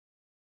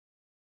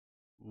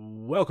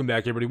Welcome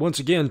back, everybody, once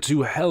again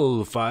to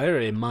Hellfire,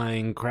 a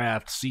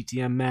Minecraft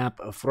CTM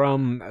map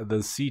from the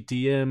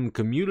CTM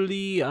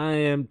community. I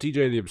am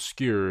TJ the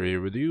Obscure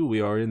here with you. We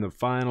are in the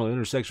final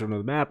intersection of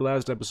the map.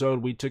 Last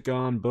episode, we took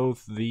on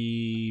both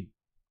the,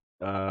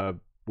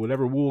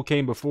 whatever wool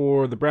came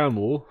before the brown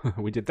wool.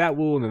 We did that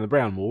wool and then the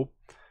brown wool.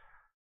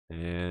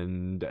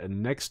 And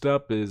next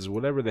up is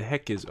whatever the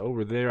heck is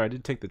over there. I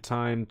did take the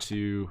time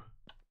to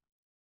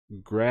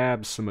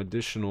grab some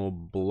additional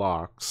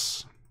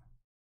blocks.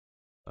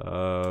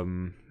 Of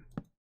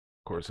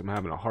course, I'm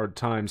having a hard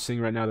time seeing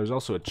right now. There's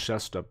also a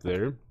chest up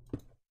there.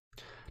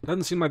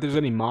 Doesn't seem like there's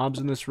any mobs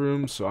in this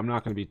room, so I'm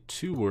not going to be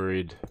too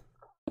worried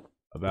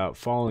about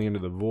falling into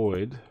the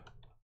void.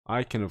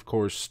 I can, of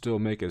course, still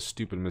make a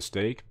stupid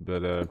mistake,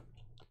 but I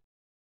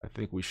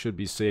think we should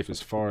be safe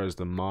as far as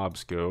the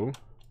mobs go.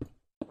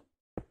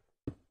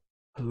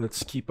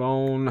 Let's keep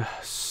on.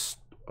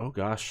 Oh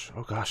gosh,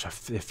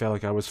 it felt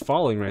like I was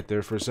falling right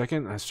there for a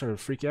second. I started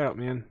to freak out,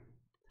 man.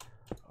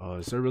 Oh,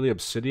 is there really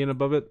obsidian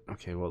above it?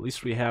 Okay, well, at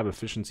least we have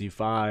efficiency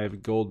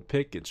 5 gold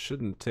pick. It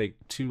shouldn't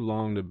take too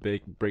long to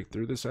break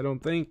through this, I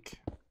don't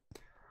think.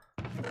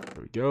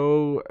 There we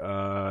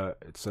go.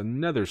 It's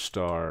another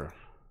star.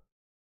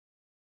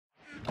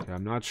 Okay,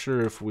 I'm not sure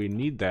if we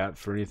need that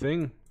for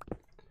anything.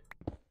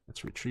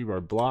 Let's retrieve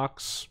our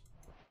blocks.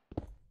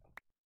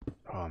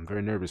 Oh, I'm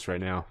very nervous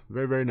right now.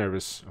 Very, very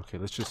nervous. Okay,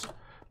 let's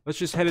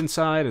just head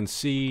inside and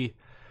see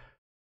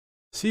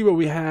what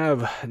we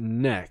have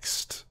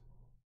next.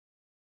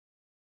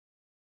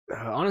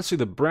 Honestly,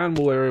 the brown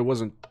wool area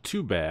wasn't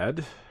too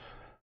bad.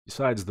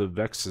 Besides the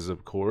vexes,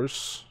 of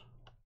course.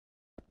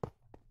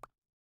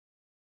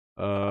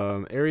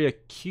 Area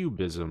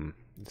cubism.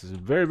 This is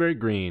very, very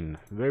green.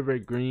 Very, very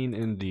green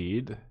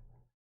indeed.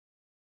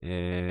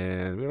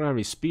 And we don't have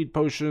any speed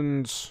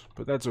potions,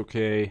 but that's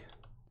okay.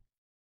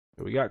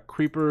 We got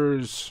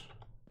creepers.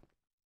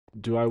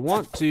 Do I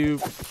want to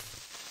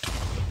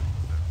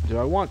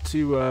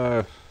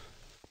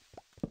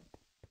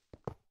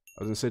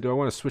I was gonna say, do I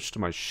want to switch to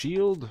my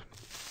shield?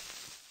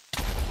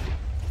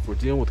 If we're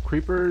dealing with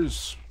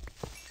creepers,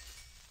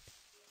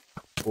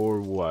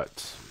 or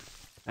what?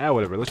 Ah,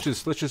 whatever. Let's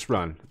just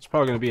run. It's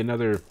probably gonna be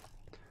another.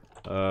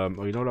 Oh,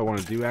 you know what I want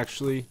to do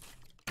actually?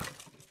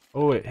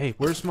 Oh wait, hey,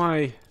 where's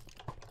my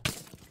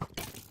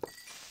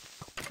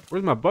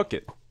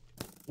bucket?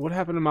 What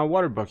happened to my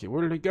water bucket?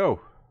 Where did it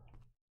go?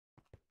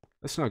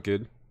 That's not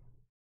good.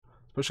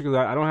 Especially because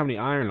I don't have any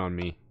iron on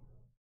me,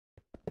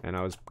 and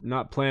I was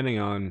not planning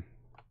on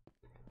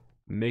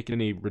making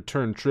any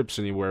return trips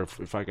anywhere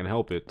if I can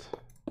help it.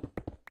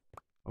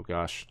 Oh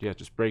gosh, yeah,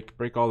 just break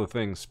all the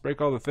things.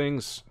 Break all the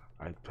things.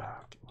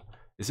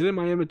 Is it in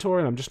my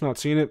inventory? I'm just not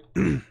seeing it.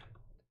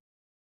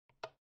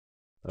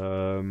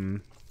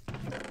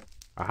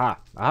 Aha.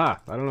 I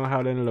don't know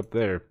how it ended up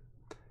there.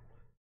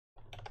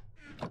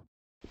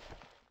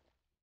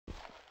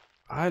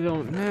 I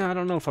don't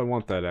know if I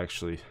want that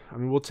actually. I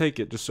mean, we'll take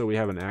it just so we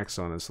have an axe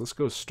on us. Let's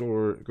go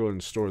ahead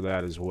and store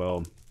that as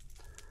well.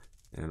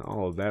 And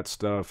all of that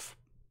stuff.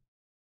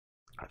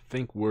 I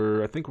think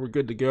we're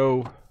good to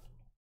go.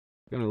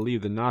 Gonna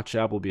leave the notch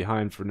apple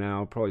behind for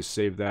now. Probably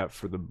save that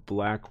for the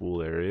black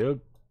wool area.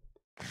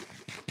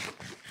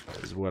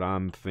 That is what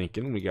I'm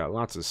thinking. We got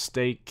lots of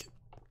steak,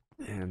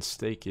 and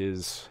steak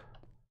is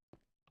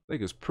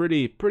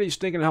pretty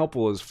stinking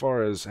helpful as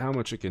far as how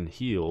much it can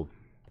heal.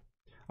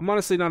 I'm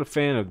honestly not a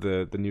fan of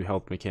the new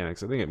health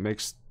mechanics. I think it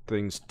makes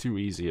things too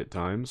easy at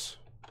times.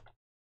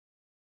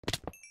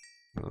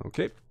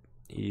 Okay,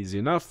 easy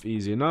enough.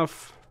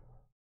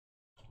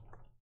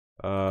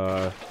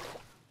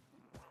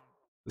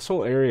 This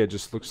whole area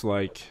just looks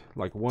like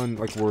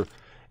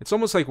it's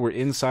almost like we're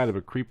inside of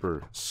a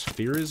creeper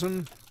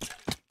spherism.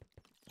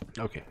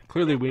 Okay,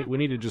 clearly we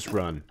need to just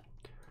run.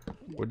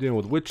 We're dealing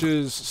with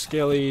witches,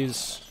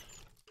 skellies,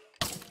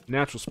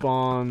 natural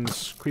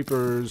spawns,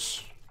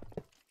 creepers,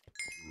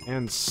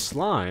 and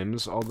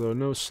slimes, although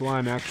no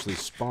slime actually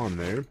spawned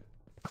there.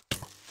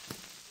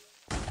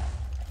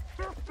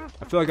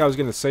 I feel like I was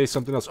gonna say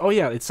something else. Oh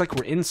yeah, it's like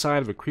we're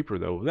inside of a creeper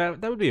though. That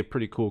would be a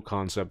pretty cool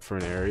concept for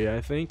an area,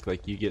 I think.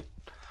 Like you get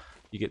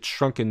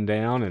shrunken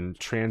down and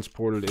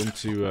transported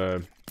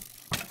into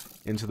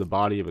the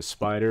body of a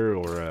spider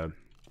or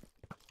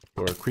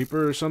a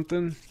creeper or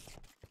something.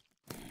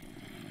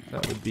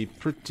 That would be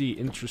pretty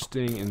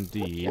interesting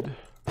indeed.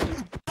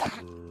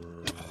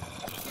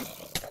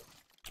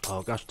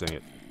 Oh gosh dang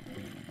it.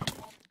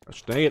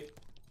 Gosh dang it.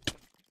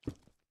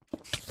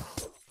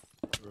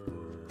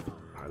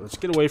 Let's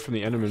get away from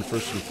the Enderman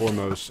first and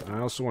foremost, and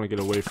I also want to get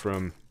away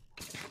from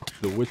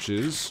the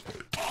witches.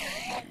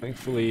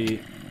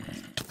 Thankfully,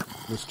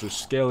 Mr.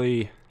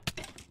 Skelly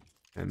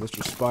and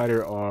Mr.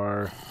 Spider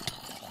are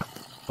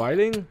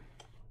fighting.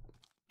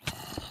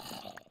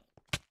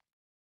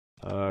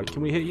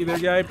 Can we hit you there,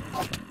 guy?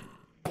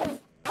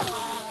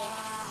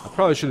 I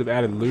probably should have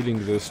added looting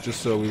to this just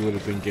so we would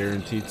have been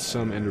guaranteed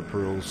some ender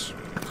pearls.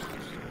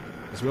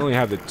 Because we only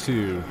have the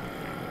 2.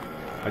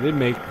 I did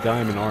make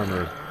diamond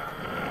armor.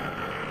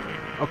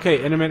 Okay,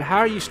 Enderman, how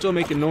are you still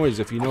making noise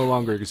if you no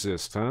longer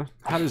exist, huh?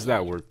 How does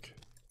that work?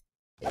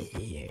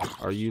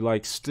 Are you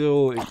like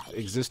still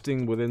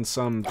existing within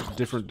some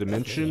different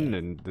dimension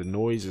and the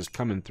noise is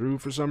coming through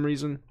for some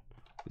reason?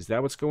 Is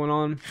that what's going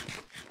on?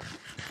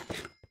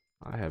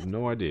 I have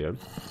no idea.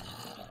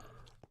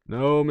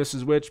 No,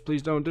 Mrs. Witch,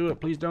 please don't do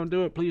it. Please don't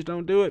do it. Please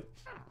don't do it.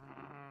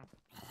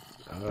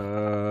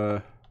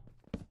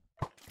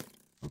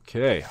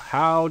 Okay,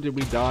 how did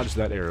we dodge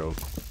that arrow?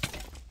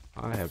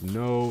 I have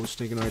no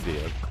stinking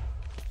idea.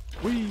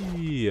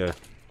 Whee!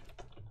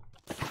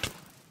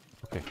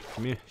 Okay,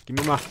 give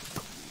me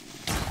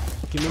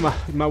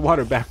my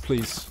water back,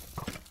 please.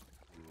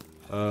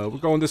 We're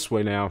going this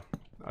way now,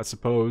 I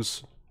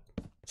suppose.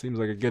 Seems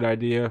like a good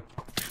idea.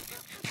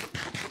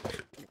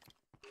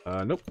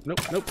 Nope.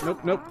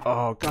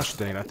 Oh, gosh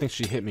dang it, I think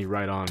she hit me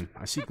right on.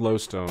 I see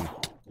glowstone.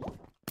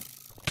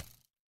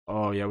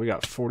 Oh, yeah, we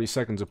got 40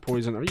 seconds of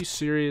poison. Are you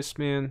serious,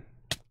 man?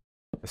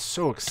 That's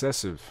so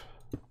excessive.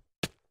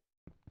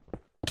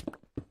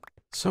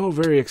 So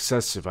very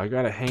excessive. I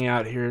gotta hang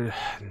out here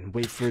and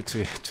wait for it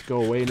to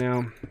go away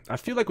now. I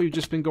feel like we've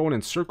just been going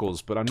in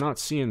circles, but I'm not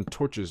seeing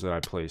torches that I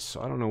place,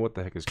 so I don't know what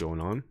the heck is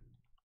going on.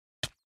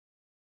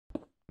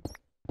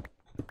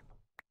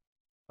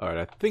 Alright,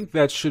 I think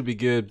that should be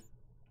good.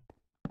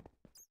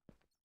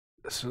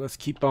 So let's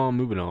keep on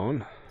moving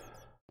on.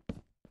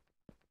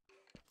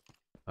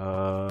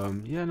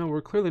 Yeah, no,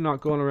 we're clearly not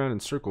going around in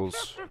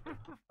circles.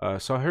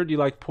 So I heard you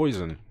like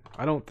poison.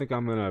 I don't think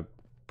I'm gonna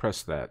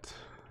press that.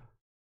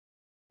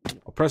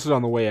 I'll press it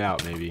on the way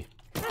out, maybe.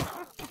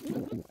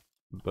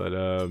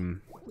 But,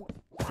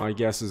 my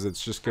guess is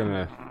it's just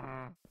gonna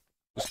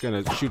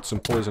shoot some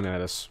poison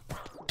at us.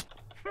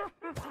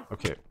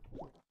 Okay.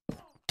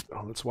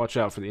 Oh, let's watch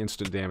out for the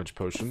instant damage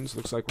potions.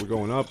 Looks like we're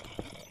going up.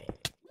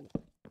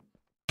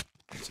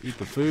 Let's eat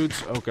the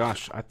foods. Oh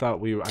gosh, I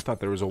thought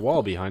there was a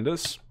wall behind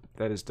us.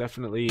 That is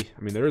definitely,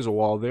 I mean, there is a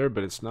wall there,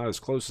 but it's not as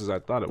close as I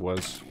thought it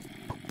was.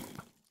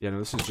 Yeah, no,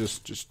 this is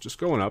just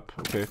going up.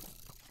 Okay.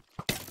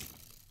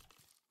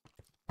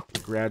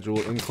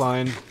 Gradual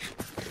incline.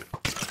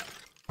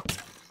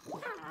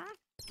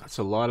 That's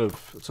a lot of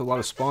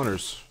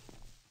spawners.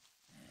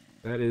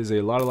 That is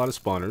a lot of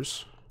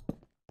spawners.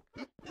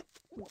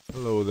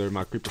 Hello there,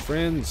 my creeper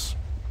friends.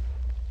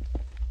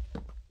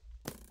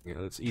 Yeah,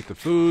 let's eat the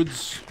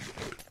foods.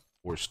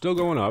 We're still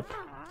going up.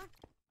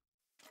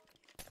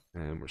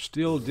 And we're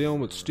still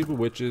dealing with stupid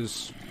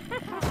witches.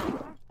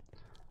 I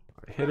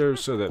hit her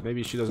so that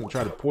maybe she doesn't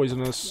try to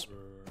poison us.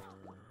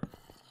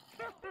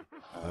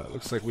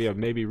 Looks like we have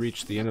maybe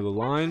reached the end of the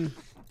line.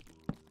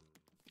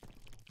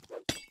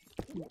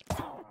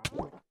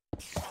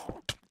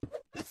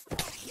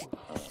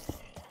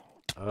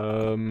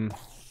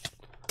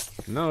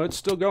 No, it's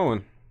still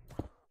going.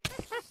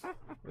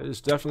 It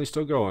is definitely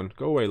still going.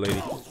 Go away,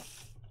 lady.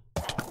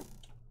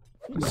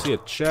 Let's see a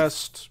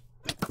chest.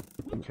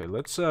 Okay,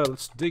 let's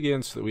dig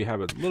in so that we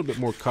have a little bit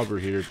more cover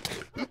here.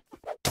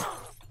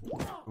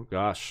 Oh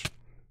gosh.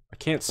 I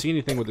can't see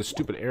anything with this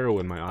stupid arrow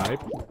in my eye.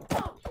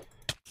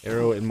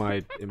 Arrow in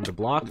the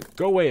block.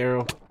 Go away,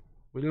 arrow.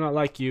 We do not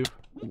like you.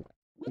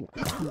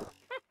 Okay,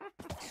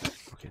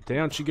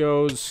 down she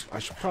goes. I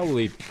should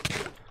probably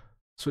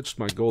switch to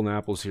my golden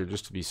apples here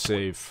just to be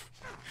safe.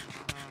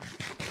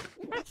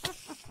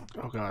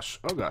 Oh gosh.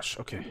 Oh gosh.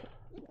 Okay.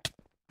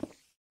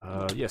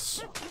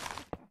 Yes.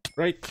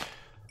 Right.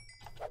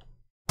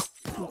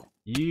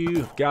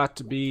 You've got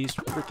to be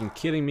freaking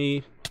kidding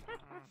me.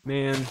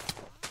 Man.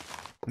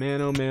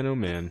 Man, oh man, oh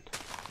man.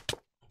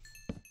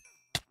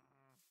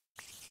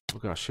 Oh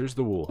gosh, here's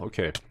the wool.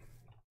 Okay.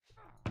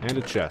 And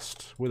a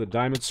chest with a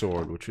diamond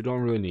sword, which we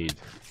don't really need.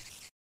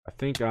 I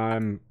think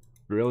I'm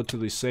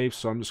relatively safe,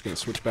 so I'm just going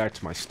to switch back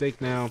to my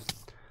steak now.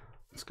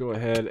 Let's go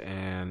ahead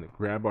and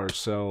grab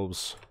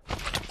ourselves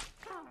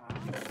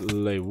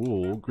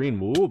wool, green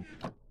wool.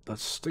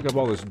 Let's stick up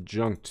all this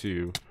junk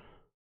too.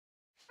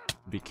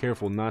 Be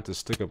careful not to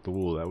stick up the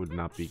wool, that would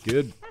not be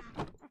good.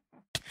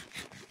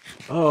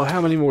 Oh, how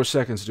many more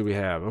seconds do we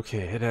have? Okay,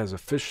 it has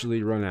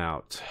officially run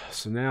out.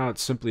 So now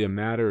it's simply a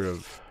matter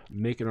of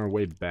making our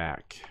way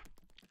back.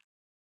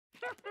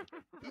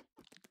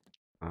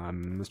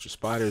 Mr.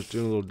 Spider's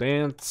doing a little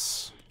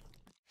dance.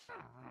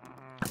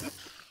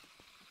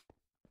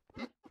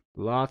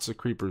 Lots of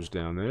creepers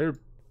down there,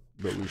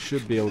 but we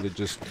should be able to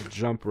just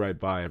jump right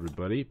by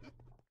everybody.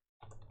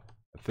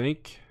 I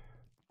think.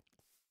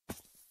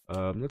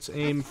 Let's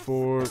aim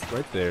for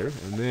right there,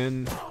 and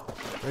then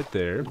right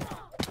there,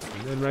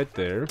 and then right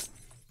there.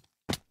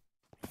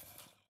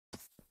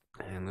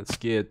 And let's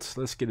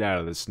get out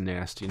of this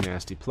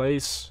nasty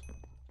place.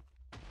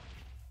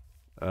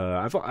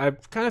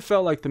 I've kind of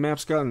felt like the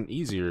map's gotten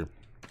easier.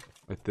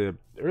 Like the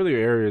earlier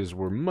areas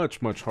were much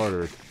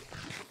harder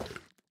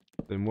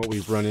than what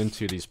we've run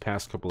into these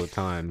past couple of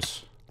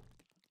times,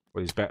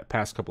 or these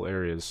past couple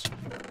areas.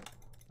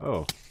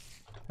 Oh,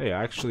 hey,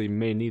 I actually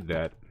may need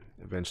that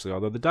eventually.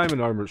 Although the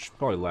diamond armor should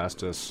probably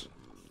last us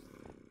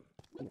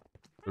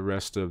the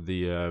rest of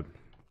the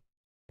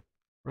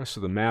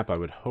map, I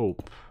would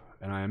hope.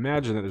 And I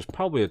imagine that there's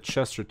probably a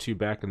chest or two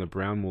back in the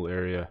brown wool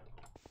area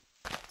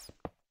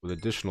with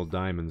additional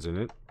diamonds in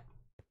it.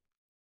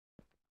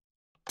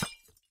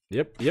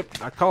 Yep,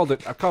 I called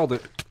it,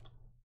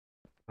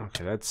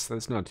 Okay,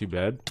 that's not too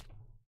bad.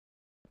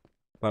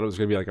 Thought it was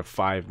gonna be like a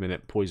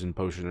 5-minute poison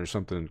potion or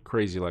something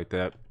crazy like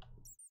that.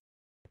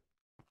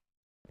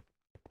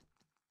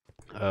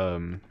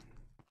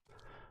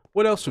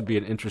 What else would be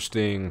an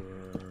interesting,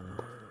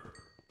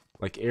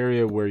 like,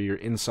 area where you're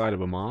inside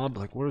of a mob?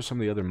 Like, what are some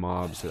of the other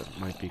mobs that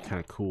might be kind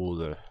of cool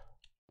to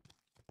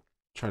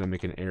try to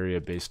make an area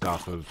based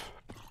off of?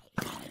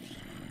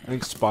 I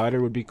think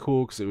Spider would be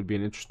cool because it would be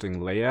an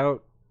interesting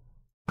layout.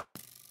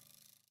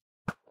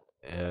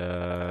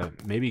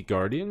 Maybe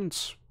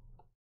Guardians?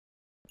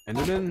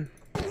 Enderman?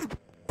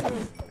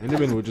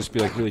 Enderman would just be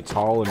like really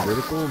tall and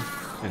vertical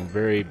and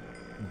very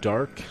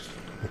dark.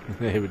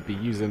 They would be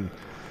using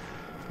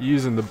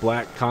the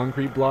black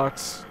concrete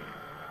blocks.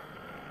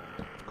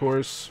 Of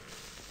course.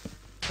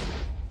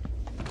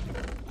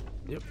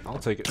 Yep, I'll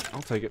take it.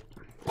 I'll take it.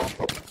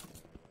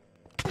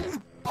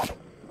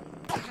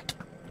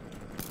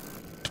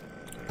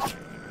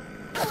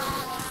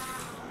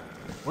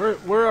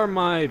 Where are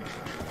my...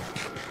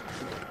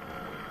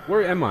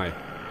 Where am I?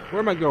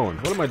 Where am I going?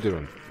 What am I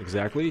doing?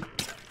 Exactly.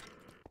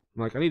 I'm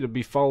like, I need to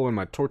be following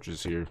my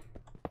torches here.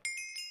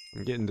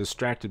 I'm getting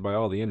distracted by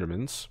all the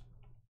Endermans.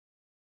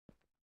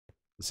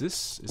 Is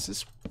this...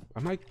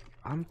 I'm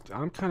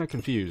kind of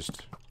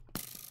confused.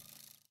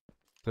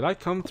 Did I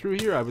come through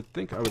here? I would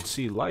think I would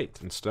see light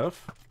and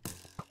stuff.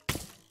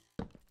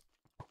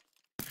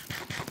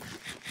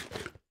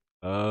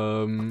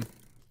 Oh,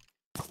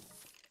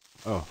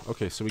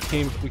 okay, so we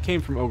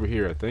came from over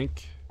here, I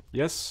think.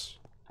 Yes?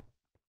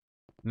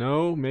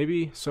 No,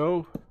 maybe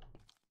so.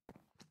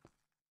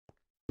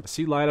 I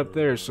see light up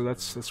there, so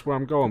that's where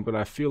I'm going, but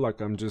I feel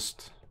like I'm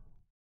just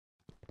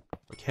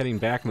like heading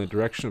back in the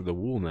direction of the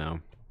wool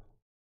now.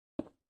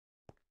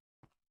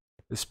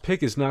 This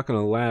pick is not going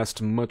to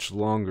last much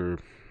longer,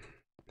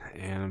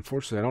 and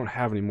unfortunately I don't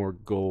have any more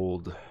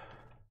gold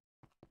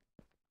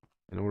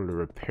in order to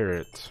repair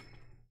it.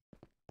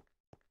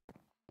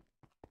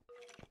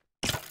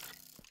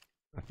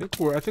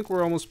 I think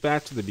we're almost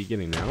back to the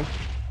beginning now.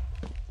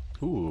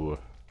 Ooh.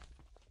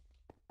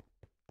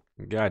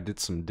 The guy did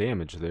some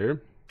damage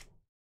there.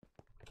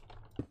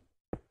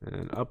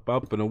 And up,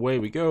 up, and away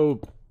we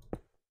go.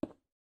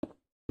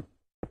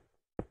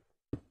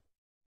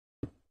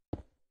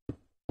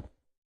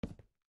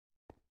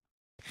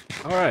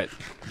 Alright.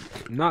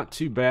 Not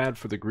too bad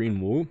for the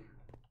green wool.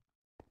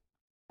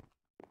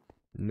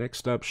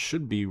 Next up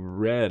should be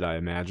red, I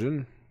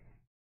imagine.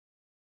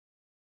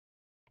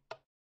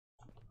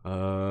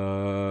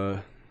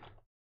 I'm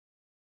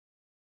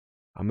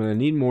gonna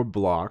need more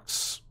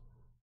blocks.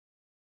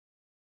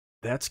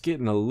 That's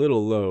getting a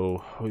little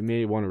low. We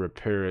may want to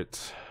repair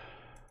it.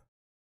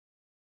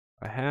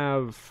 I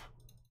have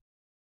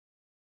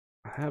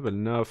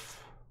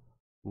enough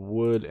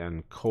wood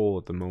and coal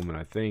at the moment,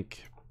 I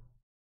think.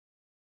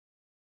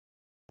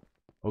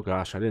 Oh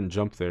gosh, I didn't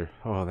jump there.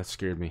 Oh, that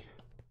scared me.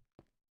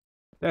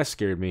 That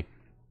scared me.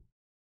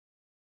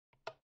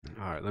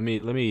 All right, let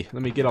me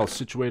get all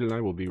situated and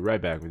I will be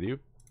right back with you.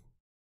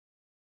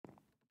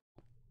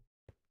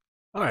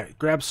 All right,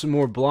 grab some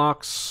more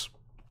blocks.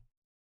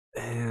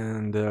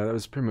 And that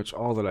was pretty much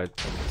all that I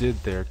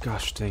did there.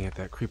 Gosh dang it,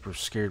 that creeper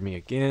scared me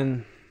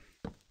again.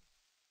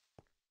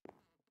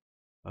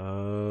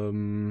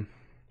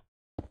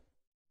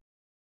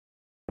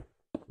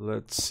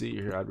 Let's see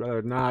here. I'd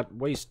rather not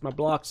waste my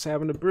blocks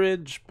having a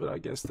bridge, but I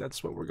guess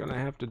that's what we're gonna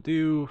have to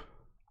do.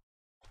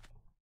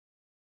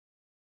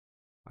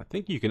 I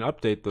think you can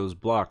update those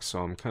blocks, so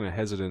I'm kind of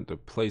hesitant to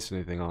place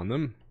anything on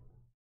them.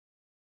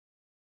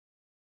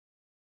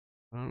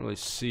 I don't really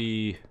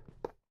see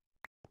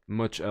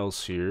much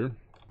else here.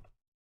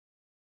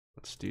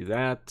 Let's do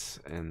that,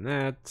 and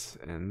that,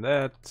 and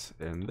that,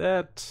 and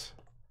that.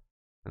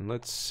 And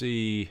let's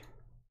see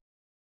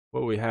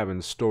what we have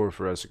in store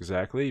for us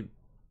exactly.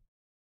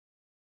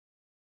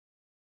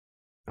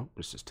 Oh,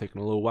 this is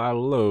taking a little while to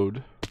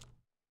load.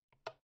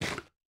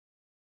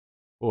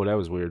 Oh, that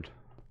was weird.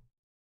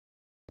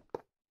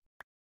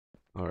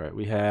 Alright,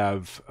 we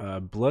have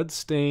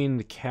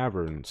bloodstained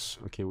caverns.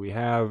 Okay, we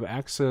have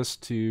access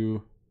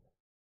to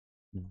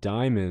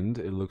diamond,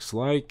 it looks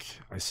like.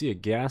 I see a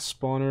gas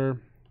spawner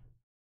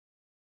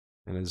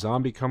and a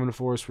zombie coming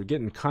for us. We're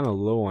getting kind of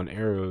low on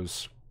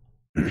arrows.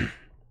 This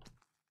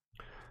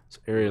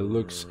area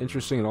looks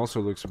interesting and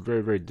also looks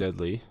very, very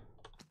deadly.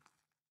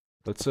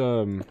 Let's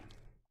come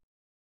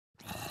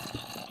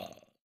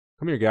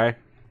here, guy.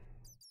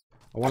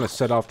 I want to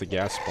set off the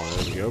gas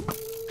spawner. There we go.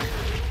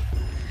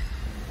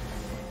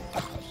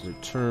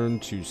 Return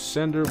to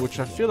sender, which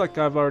I feel like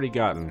I've already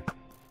gotten.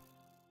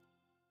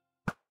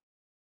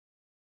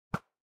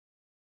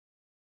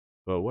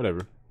 But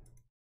whatever.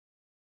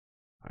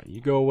 Alright, you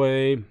go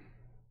away.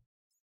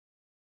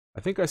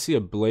 I think I see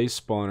a blaze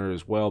spawner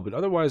as well, but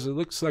otherwise it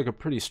looks like a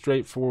pretty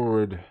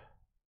straightforward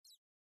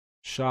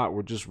shot.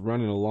 We're just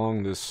running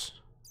along this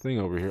thing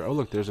over here. Oh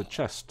look, there's a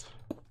chest.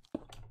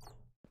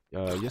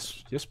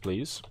 Yes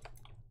please.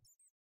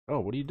 Oh,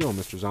 what are you doing,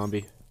 Mr.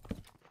 Zombie?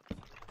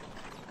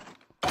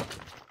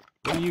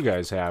 What do you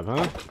guys have,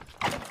 huh?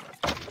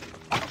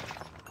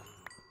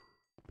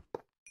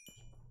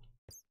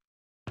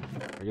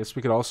 I guess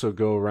we could also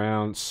go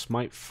around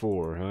Smite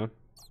 4, huh?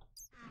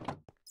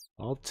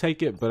 I'll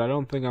take it, but I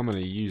don't think I'm going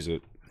to use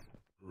it.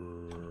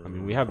 I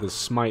mean, we have the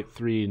Smite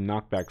 3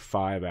 Knockback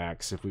 5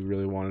 axe if we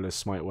really wanted a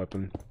Smite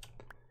weapon.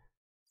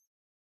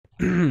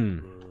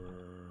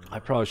 I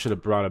probably should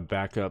have brought a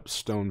backup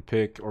stone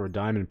pick or a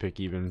diamond pick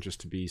even,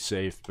 just to be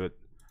safe, but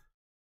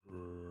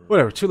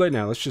whatever, too late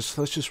now. Let's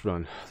just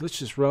run. Let's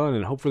just run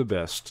and hope for the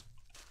best.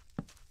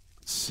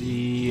 Let's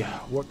see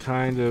what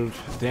kind of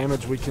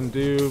damage we can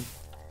do.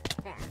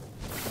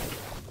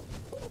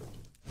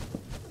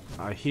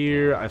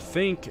 I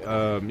think,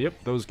 yep,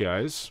 those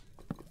guys.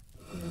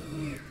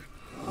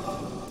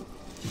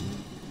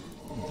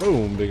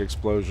 Boom, big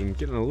explosion.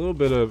 Getting a little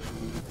bit of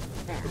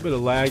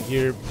lag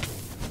here.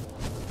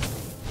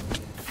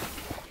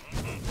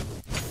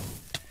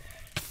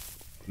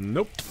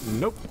 Nope,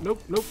 nope,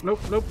 nope, nope, nope,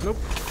 nope, nope.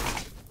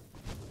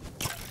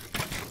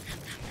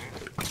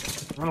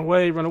 Run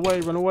away, run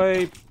away, run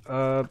away.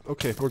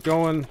 Okay, we're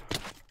going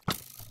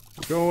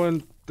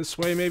this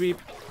way maybe.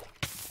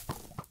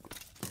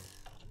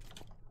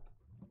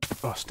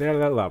 Oh, stay out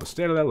of that lava,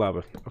 stay out of that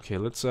lava. Okay,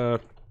 let's hang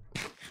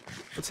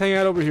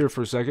out over here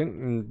for a second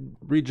and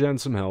regen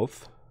some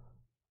health.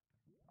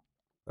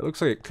 It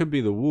looks like it could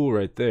be the wool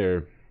right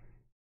there.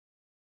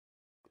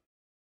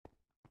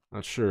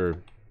 Not sure.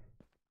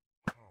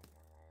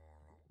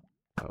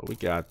 We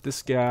got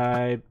this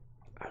guy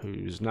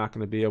who's not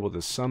going to be able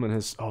to summon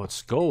his... Oh,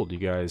 it's gold, you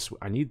guys.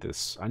 I need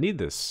this. I need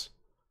this.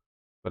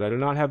 But I do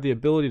not have the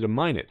ability to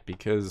mine it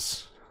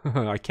because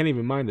I can't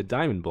even mine the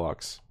diamond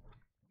blocks.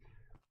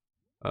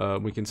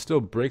 We can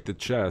still break the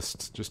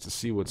chest just to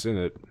see what's in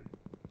it.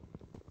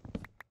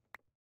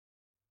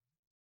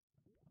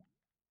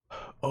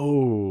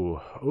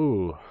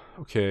 Oh,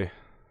 okay.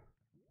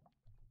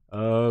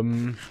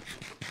 Gosh,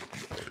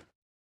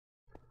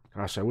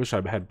 I wish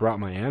I had brought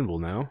my anvil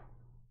now.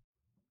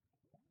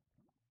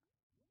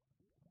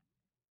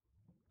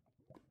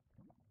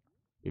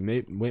 We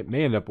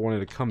may end up wanting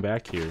to come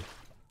back here.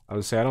 I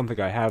would say I don't think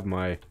I have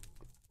my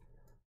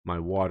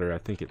water. I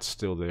think it's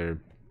still there.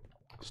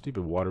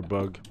 Stupid water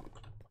bug.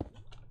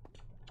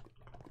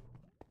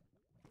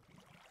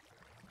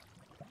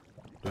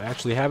 Do I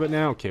actually have it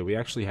now? Okay, we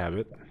actually have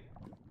it.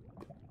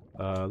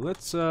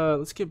 Let's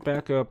get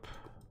back up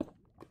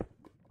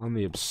on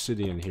the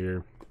obsidian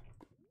here.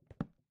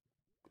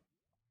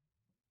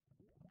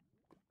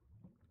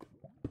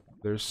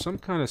 There's some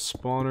kind of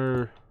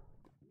spawner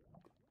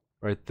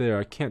right there.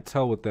 I can't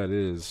tell what that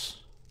is.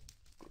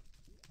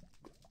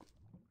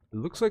 It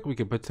looks like we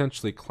could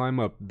potentially climb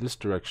up this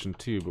direction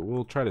too, but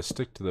we'll try to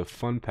stick to the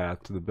fun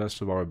path to the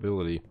best of our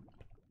ability.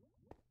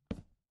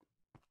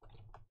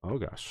 Oh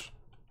gosh.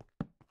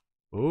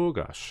 Oh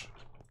gosh.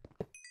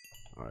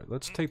 Alright,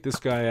 let's take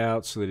this guy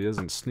out so that he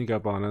doesn't sneak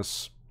up on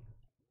us.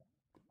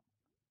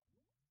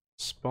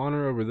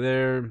 Spawner over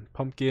there.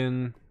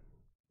 Pumpkin.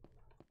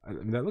 I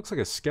mean, that looks like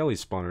a skelly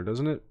spawner,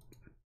 doesn't it?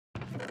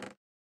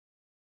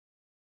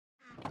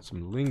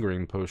 Some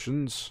lingering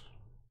potions.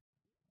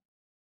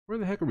 Where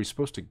the heck are we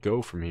supposed to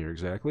go from here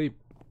exactly?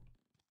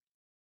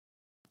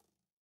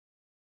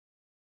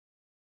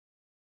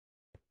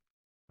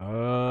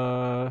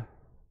 I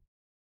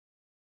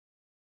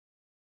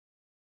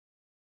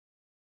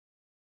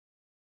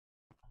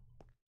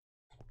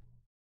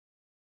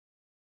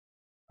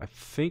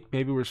think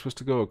maybe we're supposed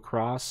to go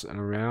across and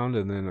around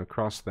and then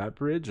across that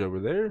bridge over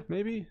there,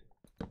 maybe?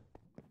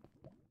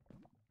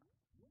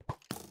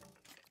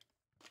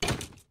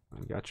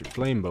 You got your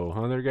flame bow,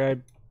 huh there, guy?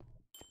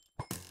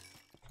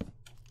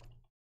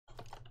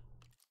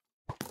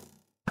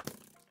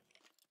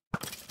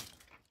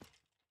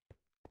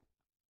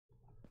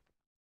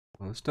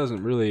 Well, this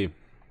doesn't really...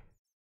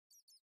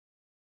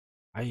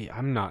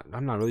 I'm not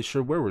really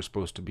sure where we're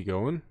supposed to be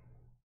going.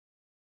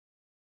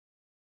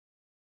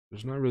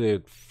 There's not really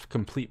a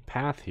complete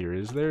path here,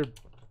 is there?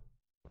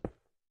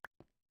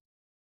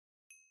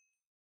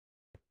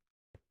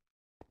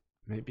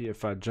 Maybe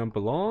if I jump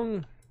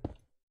along?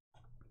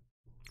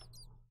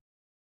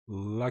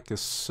 Like a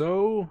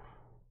so?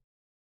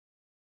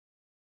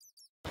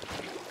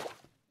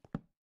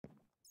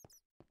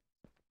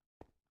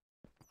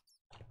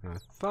 I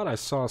thought I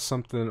saw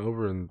something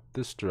over in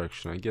this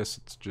direction. I guess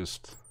it's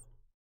just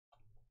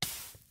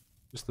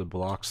the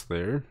blocks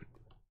there.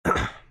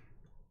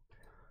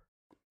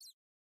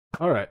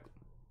 Alright.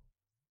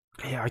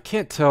 Yeah, I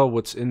can't tell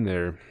what's in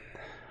there.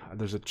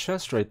 There's a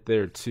chest right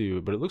there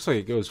too, but it looks like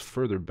it goes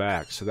further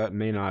back, so that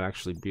may not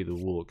actually be the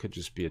wool. It could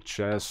just be a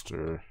chest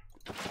or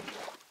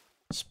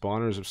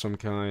spawners of some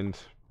kind.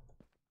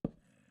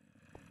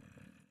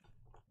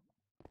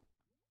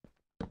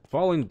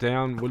 Falling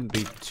down wouldn't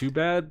be too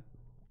bad.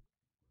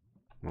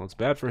 Well, it's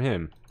bad for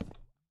him,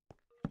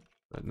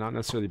 but not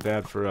necessarily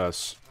bad for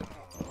us.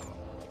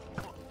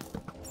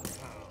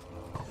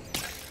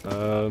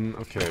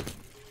 Okay.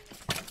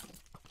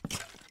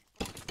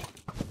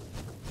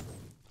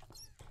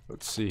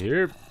 Let's see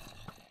here.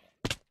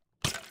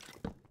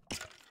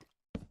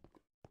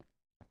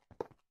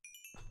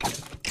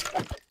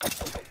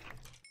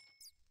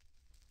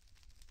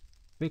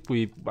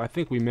 I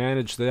think we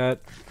managed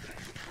that.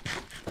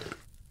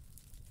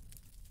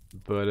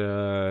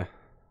 But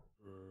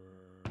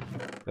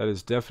that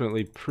is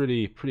definitely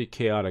pretty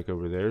chaotic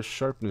over there.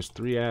 Sharpness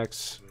 3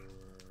 axe.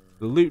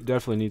 The loot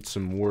definitely needs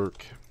some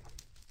work,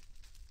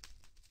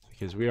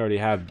 because we already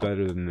have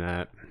better than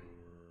that.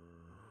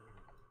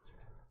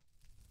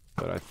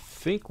 But I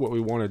think what we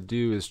want to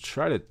do is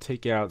try to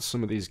take out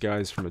some of these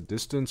guys from a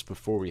distance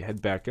before we head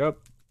back up.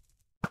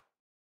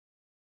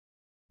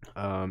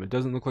 It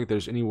doesn't look like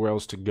there's anywhere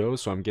else to go,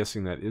 so I'm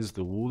guessing that is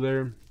the wool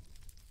there.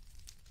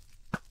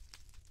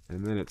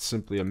 And then it's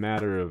simply a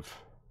matter of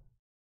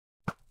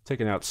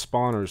taking out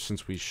spawners,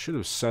 since we should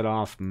have set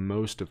off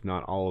most, if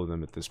not all of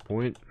them at this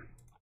point.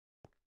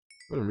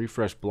 Go ahead and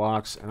refresh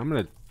blocks, and I'm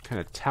going to kind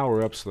of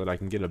tower up so that I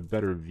can get a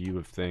better view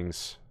of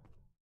things.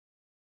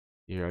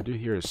 Here, I do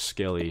hear a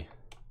skelly.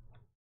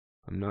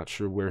 I'm not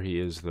sure where he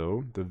is,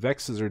 though. The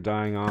Vexes are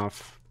dying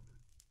off.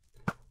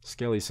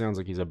 Skelly sounds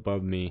like he's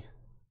above me.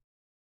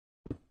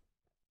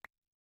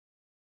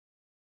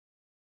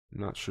 I'm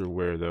not sure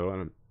where, though. I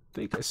don't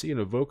think I see an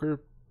evoker.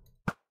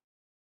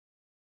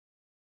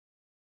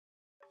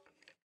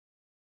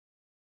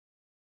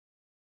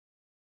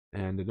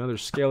 And another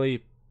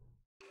skelly.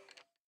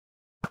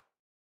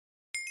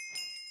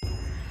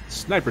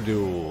 Sniper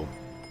duel.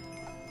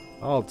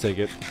 I'll take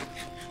it.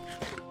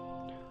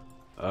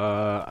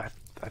 I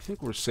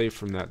think we're safe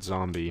from that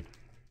zombie.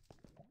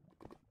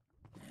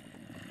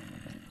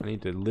 I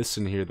need to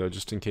listen here, though,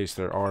 just in case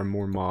there are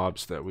more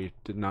mobs that we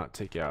did not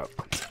take out.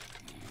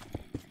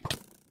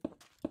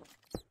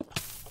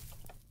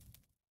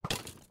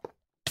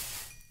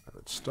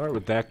 Let's start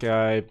with that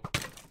guy.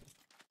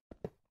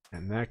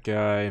 And that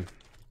guy.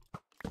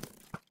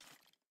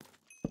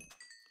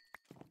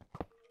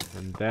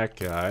 And that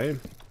guy.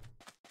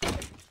 I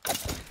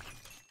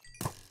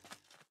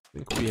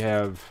think we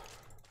have...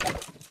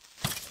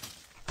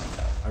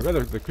 I'd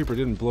rather the creeper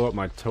didn't blow up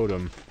my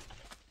totem.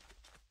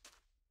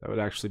 That would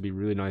actually be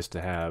really nice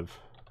to have.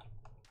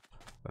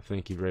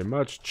 Thank you very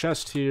much.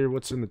 Chest here.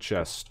 What's in the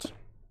chest?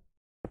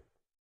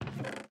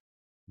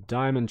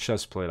 Diamond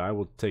chest plate. I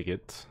will take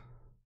it.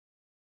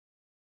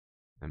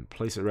 And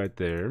place it right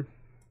there.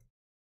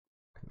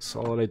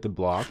 Consolidate the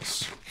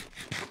blocks.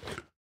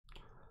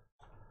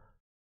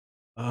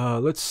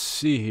 Let's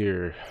see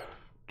here.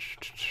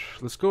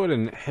 Let's go ahead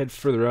and head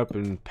further up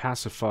and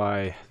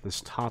pacify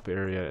this top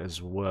area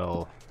as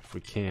well, if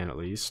we can at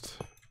least.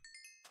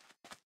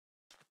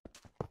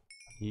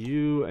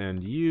 You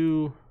and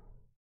you.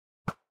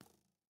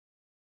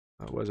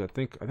 I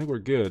think we're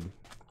good.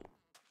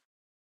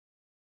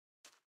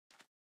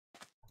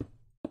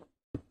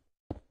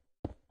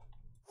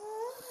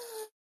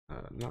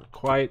 Not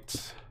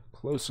quite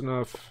close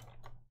enough.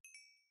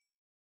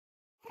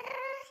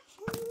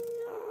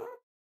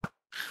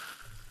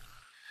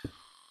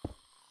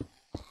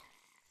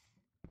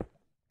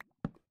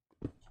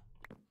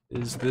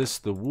 Is this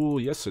the wool?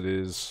 Yes, it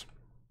is.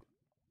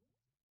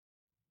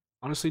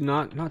 Honestly,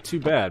 not too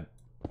bad,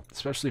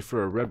 especially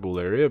for a red wool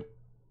area.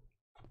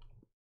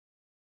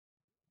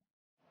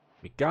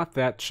 We got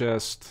that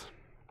chest.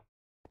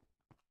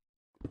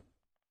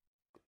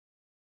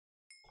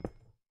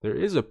 There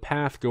is a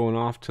path going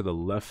off to the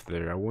left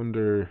there. I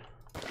wonder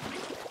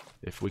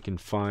if we can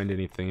find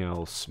anything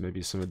else.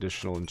 Maybe some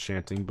additional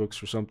enchanting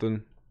books or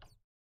something.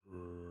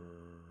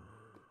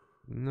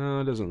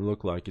 No, it doesn't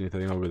look like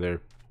anything over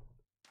there.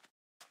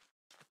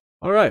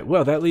 Alright,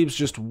 well, that leaves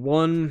just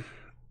one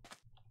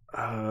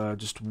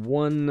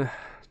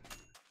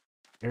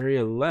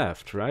area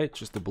left, right?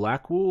 Just the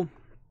black wool?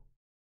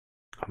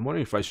 I'm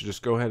wondering if I should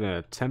just go ahead and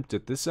attempt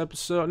it this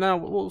episode. No,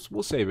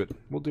 we'll save it.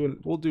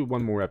 We'll do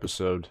one more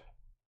episode.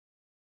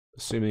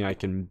 Assuming I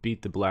can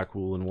beat the black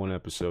wool in one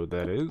episode,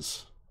 that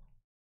is.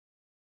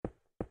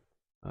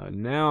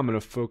 Now I'm going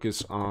to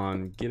focus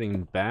on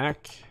getting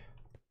back.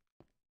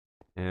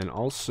 And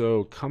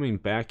also coming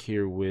back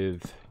here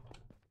with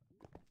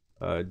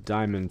a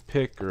diamond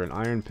pick or an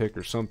iron pick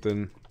or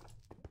something.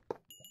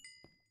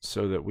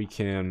 So that we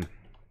can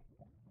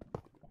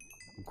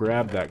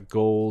grab that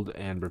gold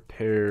and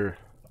repair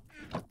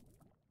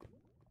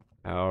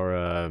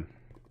our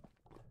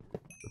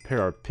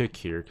pick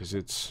here, because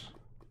it's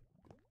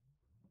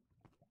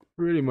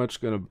pretty much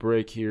gonna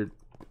break here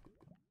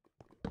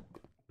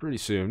pretty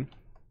soon.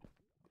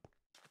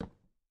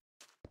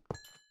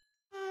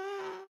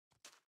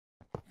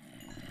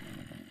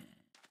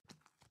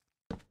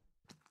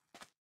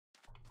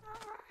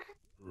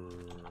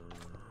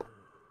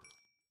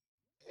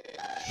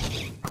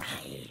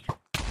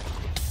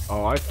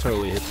 Oh, I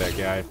totally hit that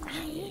guy.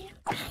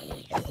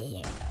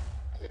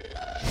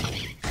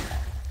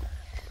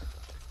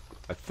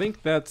 I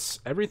think that's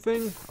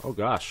everything. Oh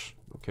gosh.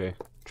 Okay.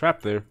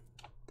 Trap there.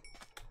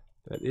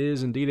 That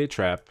is indeed a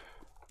trap.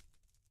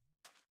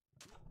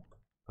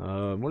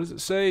 What does it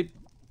say?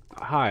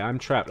 Hi, I'm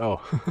trapped.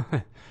 Oh.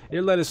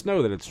 It let us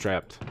know that it's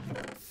trapped.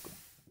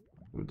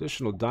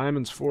 Additional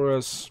diamonds for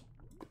us.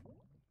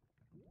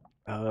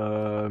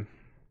 I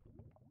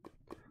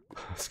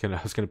was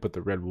gonna put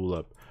the red wool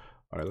up.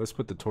 Alright, let's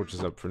put the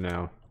torches up for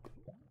now.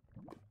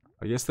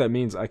 I guess that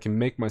means I can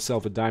make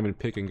myself a diamond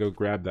pick and go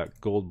grab that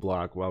gold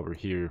block while we're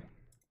here.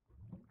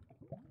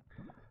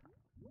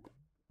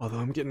 Although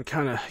I'm getting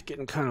kind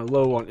of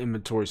low on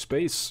inventory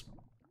space.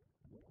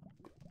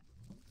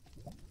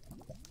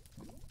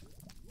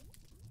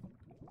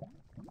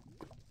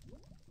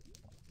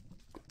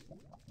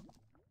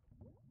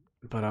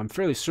 But I'm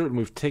fairly certain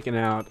we've taken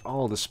out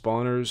all the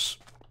spawners,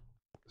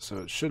 so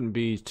it shouldn't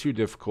be too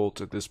difficult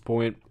at this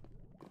point.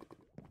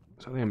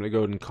 So I think I'm going to go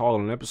ahead and call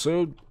it an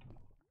episode.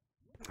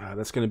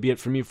 That's going to be it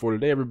for me for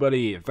today,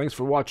 everybody. Thanks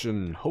for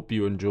watching. Hope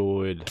you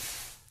enjoyed.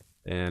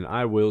 And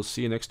I will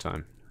see you next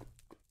time.